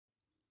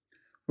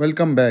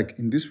Welcome back.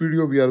 In this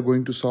video, we are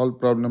going to solve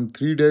problem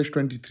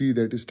 3-23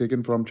 that is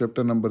taken from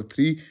chapter number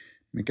 3,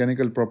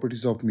 Mechanical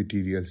Properties of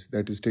Materials,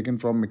 that is taken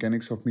from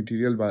Mechanics of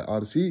Material by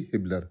R.C.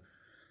 Hibbeler.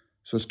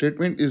 So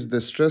statement is the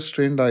stress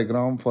strain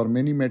diagram for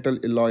many metal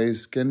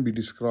alloys can be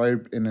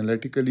described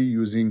analytically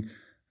using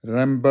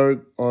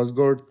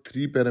Ramberg-Osgood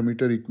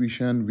 3-parameter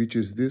equation, which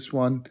is this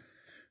one,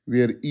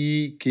 where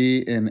E,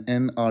 K and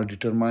N are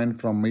determined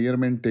from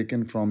measurement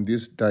taken from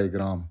this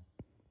diagram.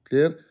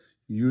 Clear?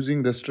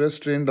 Using the stress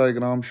strain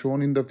diagram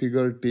shown in the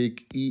figure,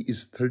 take E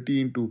is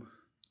 30 into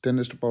 10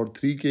 to the power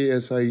 3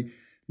 KSI,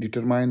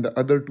 determine the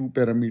other two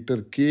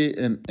parameter K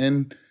and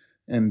N,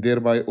 and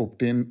thereby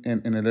obtain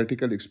an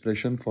analytical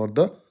expression for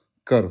the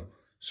curve.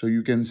 So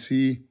you can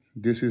see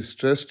this is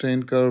stress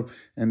strain curve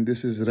and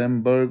this is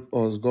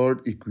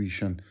Ramberg-Osgood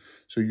equation.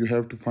 So you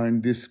have to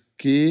find this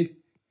K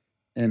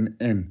and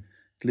N.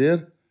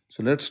 Clear?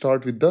 So let's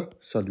start with the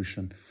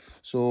solution.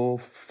 So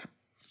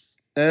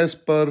as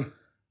per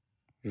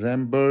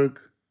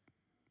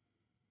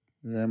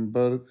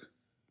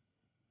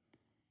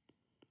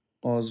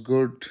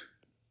Ramberg-Osgood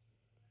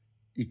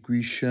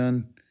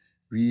equation,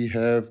 we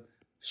have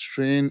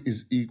strain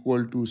is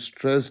equal to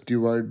stress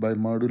divided by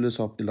modulus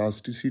of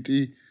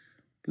elasticity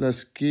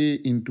plus K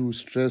into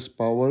stress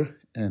power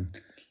N.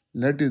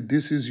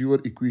 This is your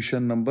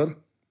equation number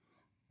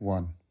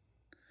 1.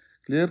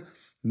 Clear?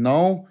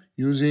 Now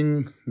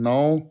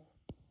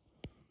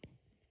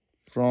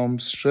from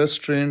stress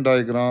strain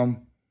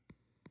diagram,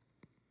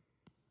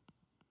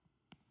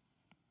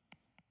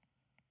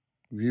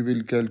 we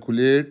will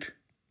calculate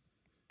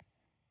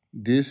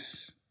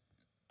this.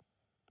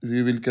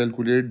 We will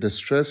calculate the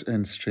stress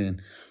and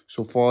strain.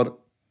 So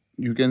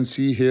you can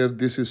see here,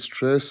 this is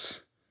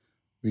stress,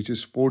 which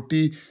is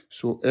 40.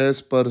 So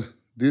as per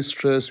this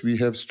stress, we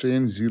have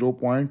strain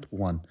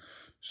 0.1.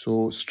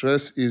 So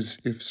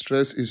if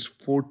stress is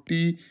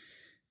 40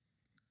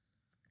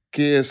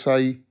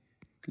 KSI,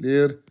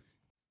 clear,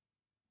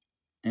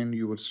 and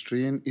your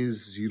strain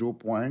is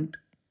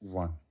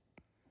 0.1.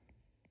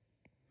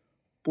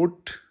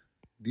 Put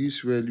these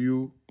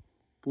values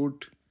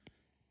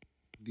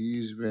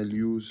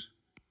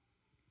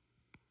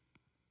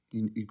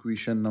in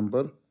equation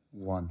number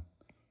 1.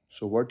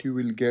 So what you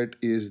will get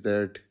is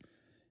that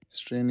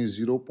strain is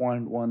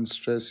 0.1,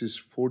 stress is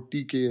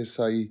 40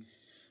 KSI.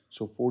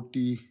 So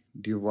 40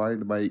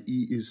 divided by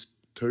E is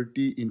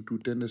 30 into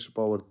 10 to the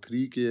power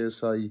 3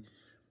 KSI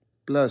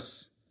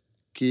plus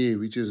K,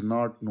 which is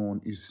not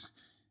known, is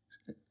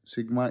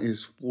sigma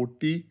is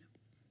 40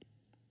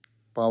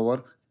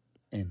 power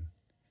N.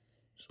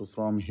 So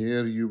from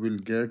here you will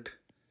get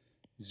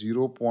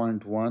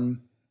 0.1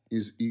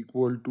 is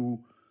equal to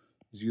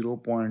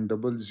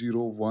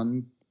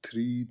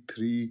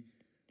 0.00133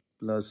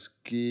 plus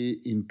K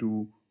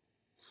into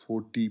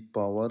 40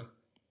 power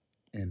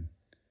N.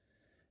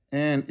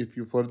 And if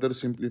you further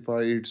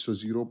simplify it, so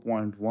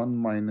 0.1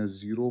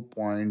 minus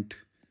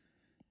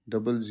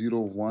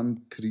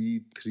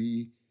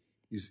 0.00133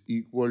 is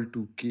equal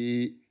to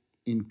K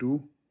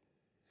into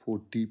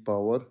 40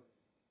 power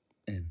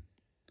N.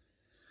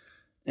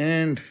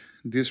 And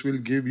this will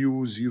give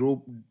you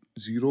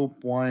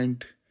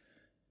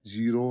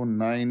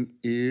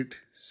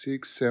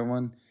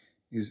 0.09867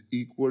 is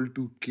equal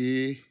to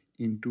K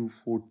into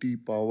 40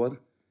 power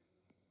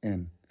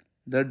N.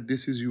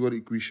 This is your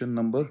equation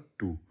number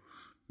 2.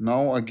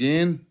 Now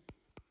again,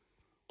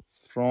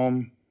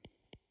 from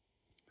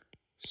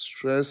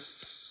stress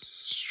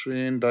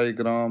strain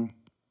diagram,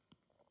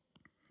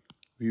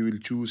 we will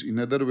choose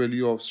another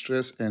value of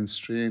stress and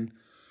strain.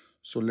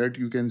 So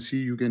you can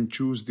see, you can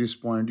choose this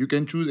point. You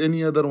can choose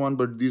any other one,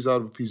 but these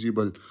are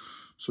feasible.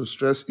 So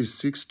stress is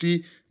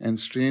 60 and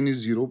strain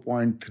is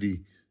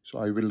 0.3. So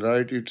I will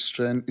write it,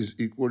 strain is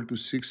equal to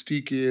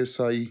 60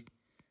 KSI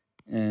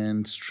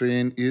and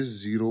strain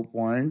is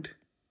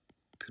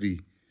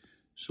 0.3.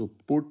 So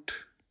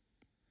put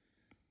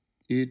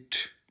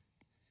it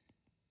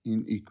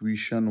in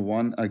equation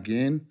 1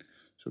 again.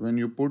 So when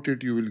you put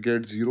it, you will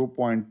get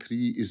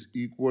 0.3 is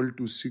equal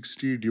to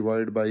 60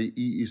 divided by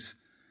E is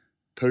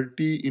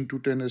 30 into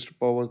 10 to the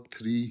power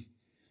 3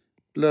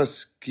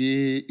 plus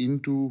K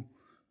into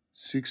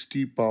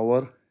 60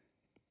 power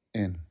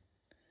N.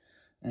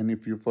 And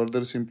if you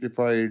further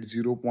simplify it,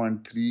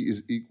 0.3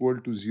 is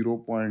equal to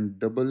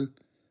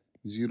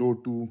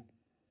 0.002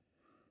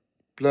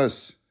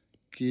 plus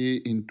K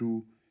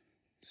into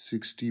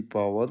 60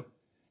 power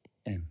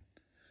N.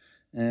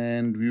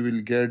 And we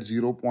will get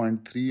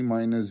 0.3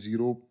 minus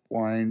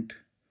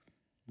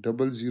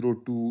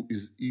 0.002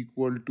 is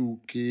equal to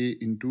K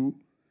into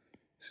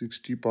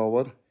 60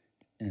 power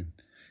N.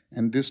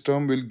 And this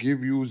term will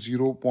give you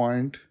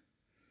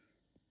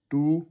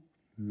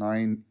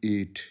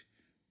 0.298.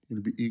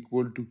 Will be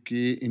equal to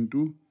K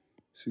into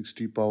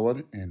 60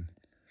 power N.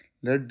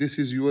 This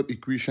is your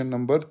equation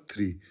number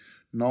 3.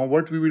 Now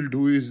what we will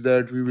do is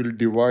that we will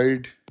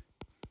divide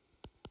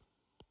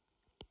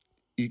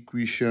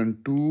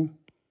equation 2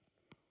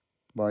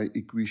 by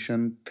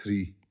equation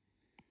 3.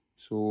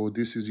 So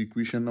this is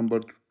equation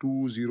number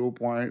 2,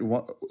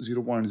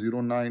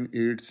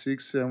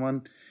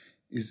 0.09867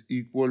 is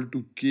equal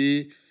to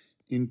k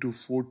into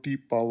 40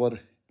 power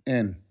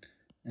n,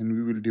 and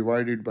we will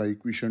divide it by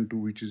equation 2,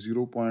 which is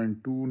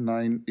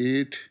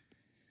 0.298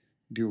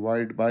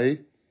 divided by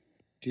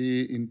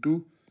k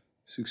into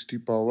 60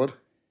 power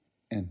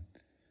n,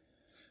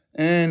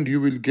 and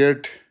you will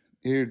get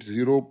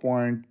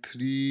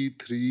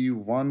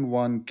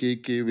 0.3311.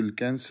 K will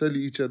cancel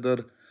each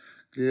other,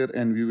 clear,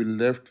 and we will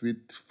left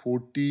with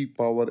 40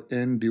 power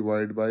n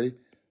divided by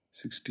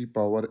 60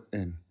 power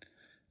n,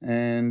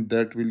 and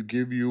that will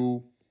give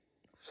you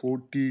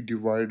 40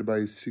 divided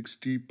by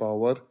 60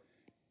 power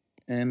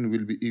n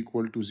will be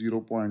equal to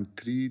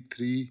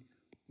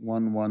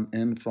 0.3311,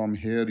 and from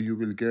here you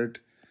will get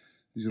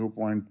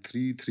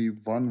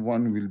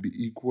 0.3311 will be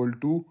equal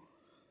to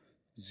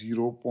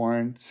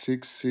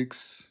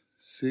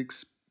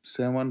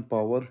 0.6667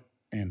 power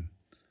n.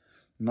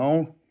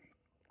 Now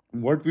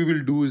what we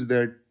will do is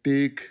that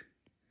take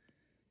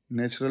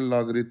natural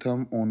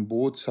logarithm on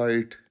both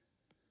sides.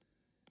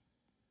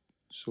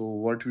 So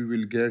what we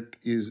will get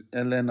is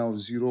ln of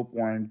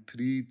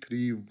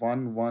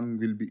 0.3311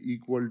 will be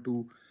equal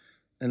to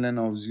ln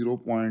of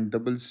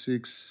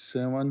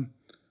 0.667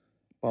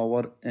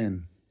 power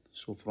n.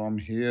 So from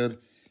here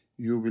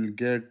you will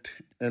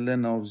get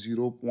ln of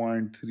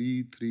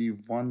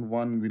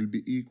 0.3311 will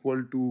be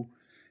equal to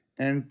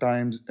n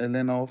times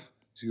ln of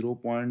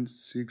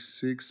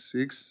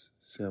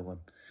 0.6667,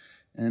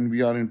 and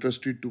we are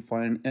interested to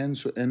find n,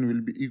 so n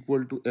will be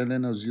equal to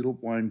ln of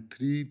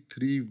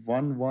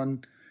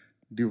 0.3311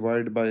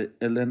 divided by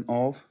ln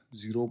of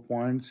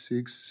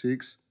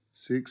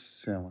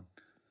 0.6667.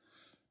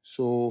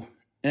 So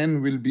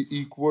n will be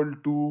equal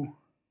to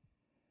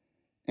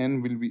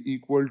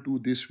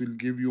this will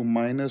give you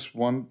minus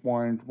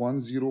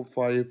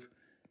 1.105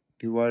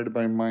 divided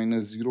by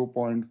minus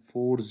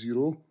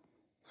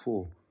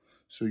 0.404.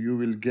 So you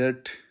will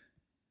get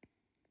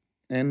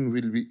n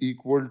will be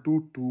equal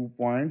to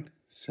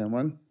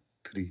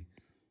 2.73.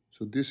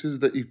 So this is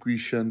the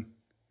equation,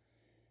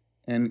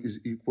 n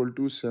is equal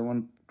to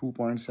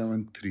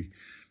 2.73.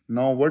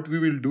 Now what we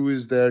will do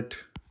is that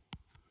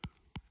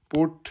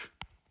put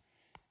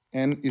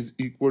n is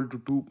equal to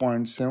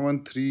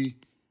 2.73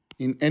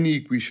 in any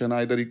equation,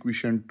 either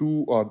equation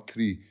 2 or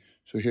 3.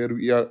 So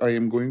here I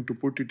am going to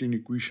put it in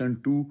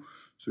equation 2.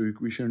 So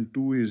equation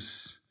 2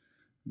 is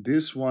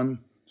this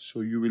one.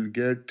 So you will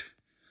get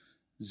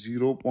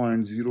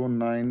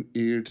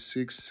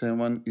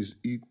 0.09867 is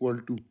equal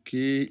to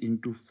k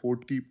into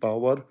 40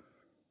 power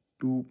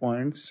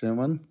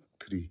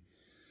 2.73.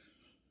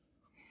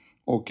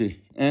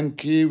 Okay, and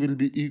k will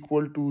be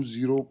equal to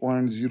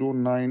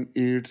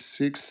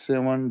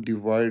 0.09867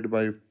 divided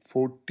by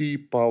 40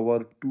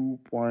 power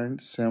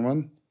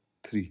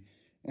 2.73.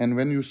 And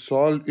when you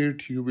solve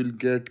it, you will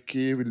get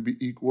k will be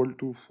equal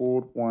to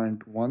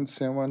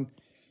 4.17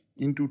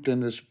 into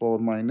 10 raised to the power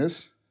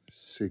minus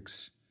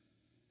 6.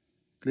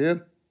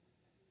 Clear?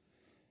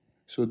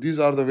 So these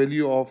are the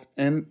value of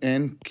n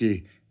and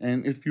k.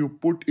 And if you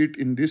put it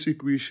in this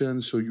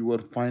equation, so your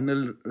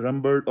final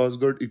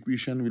Ramberg-Osgood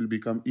equation will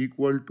become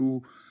equal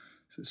to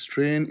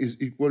strain is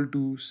equal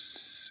to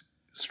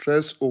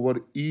stress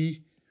over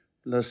E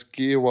plus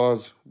K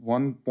was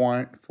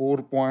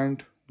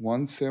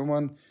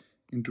 4.17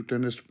 into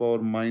 10 raised to the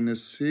power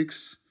minus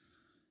 6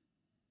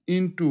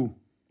 into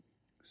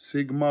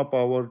sigma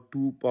power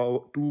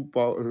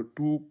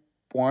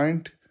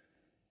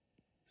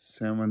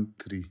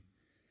 2.73,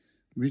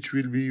 which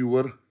will be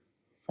your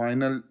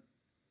final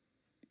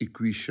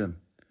equation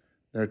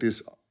that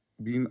is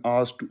being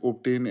asked to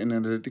obtain an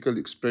analytical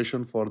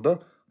expression for the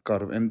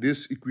curve, and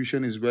this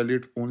equation is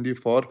valid only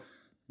for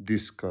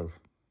this curve.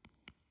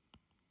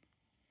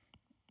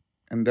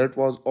 And that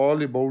was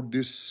all about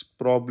this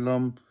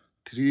problem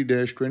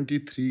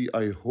 3-23.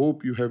 I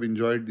hope you have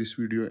enjoyed this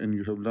video and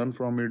you have learned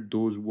from it.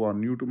 Those who are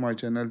new to my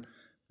channel,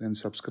 then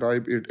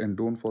subscribe it and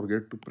don't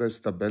forget to press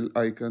the bell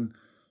icon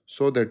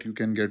so that you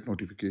can get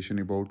notification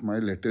about my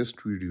latest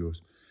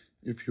videos.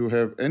 If you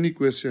have any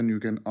question, you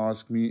can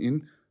ask me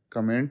in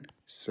comment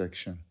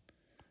section.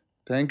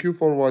 Thank you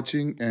for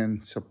watching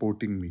and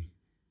supporting me.